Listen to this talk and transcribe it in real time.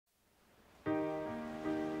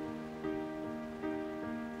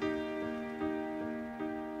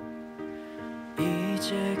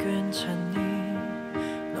이제 괜찮니?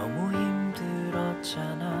 너무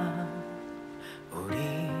힘들었잖아.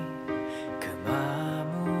 우리 그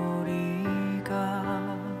마무리가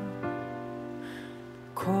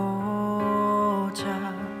고작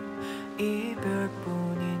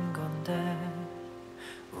이별뿐인 건데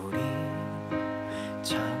우리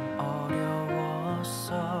참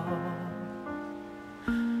어려웠어.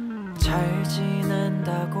 잘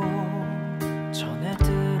지낸다고 전해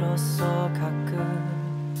들었어. 가끔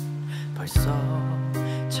벌써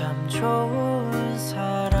참 좋은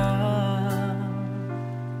사람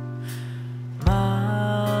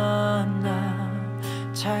만나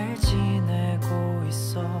잘 지내고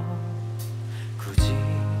있어. 굳이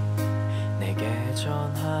내게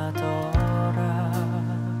전하더라.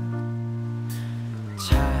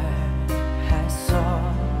 잘했어.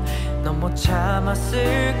 넌 못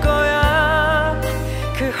참았을 거야.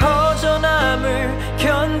 그 허전함을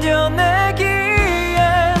견뎌내기엔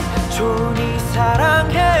좋으니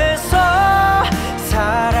사랑해서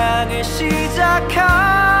사랑을 시작할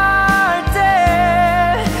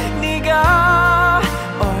때 네가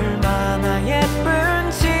얼마나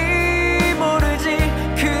예쁜지 모르지.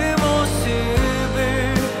 그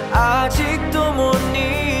모습을 아직도 못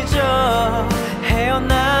잊어.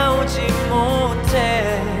 헤어나오지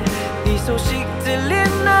못해. 네 소식 들린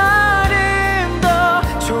날은 더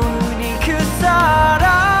좋으니 그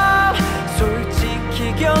사람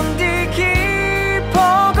솔직히 견디기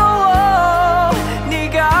버거워.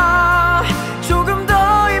 네가 조금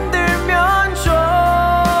더 힘들면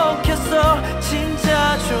좋겠어.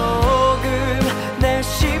 진짜 조금 내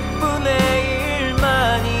 10분의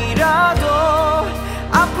 1만이라도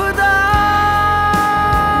아프다.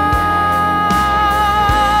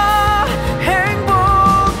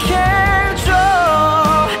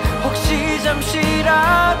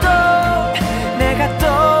 잠시라도 내가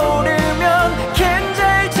떠오르면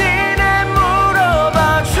괜잘 지내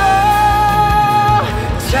물어봐줘.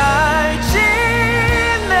 잘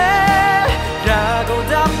지내라고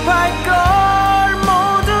답할걸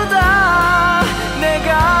모두 다.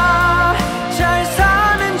 내가 잘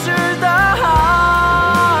사는 줄 다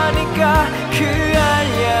아니까. 그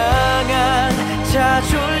알량한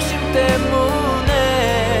자존심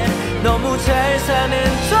때문에 너무 잘 사는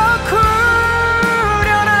척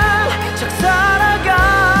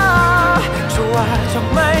좋아.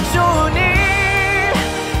 정말 좋으니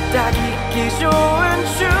딱 잊기 좋은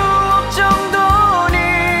추억 정도니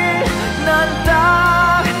난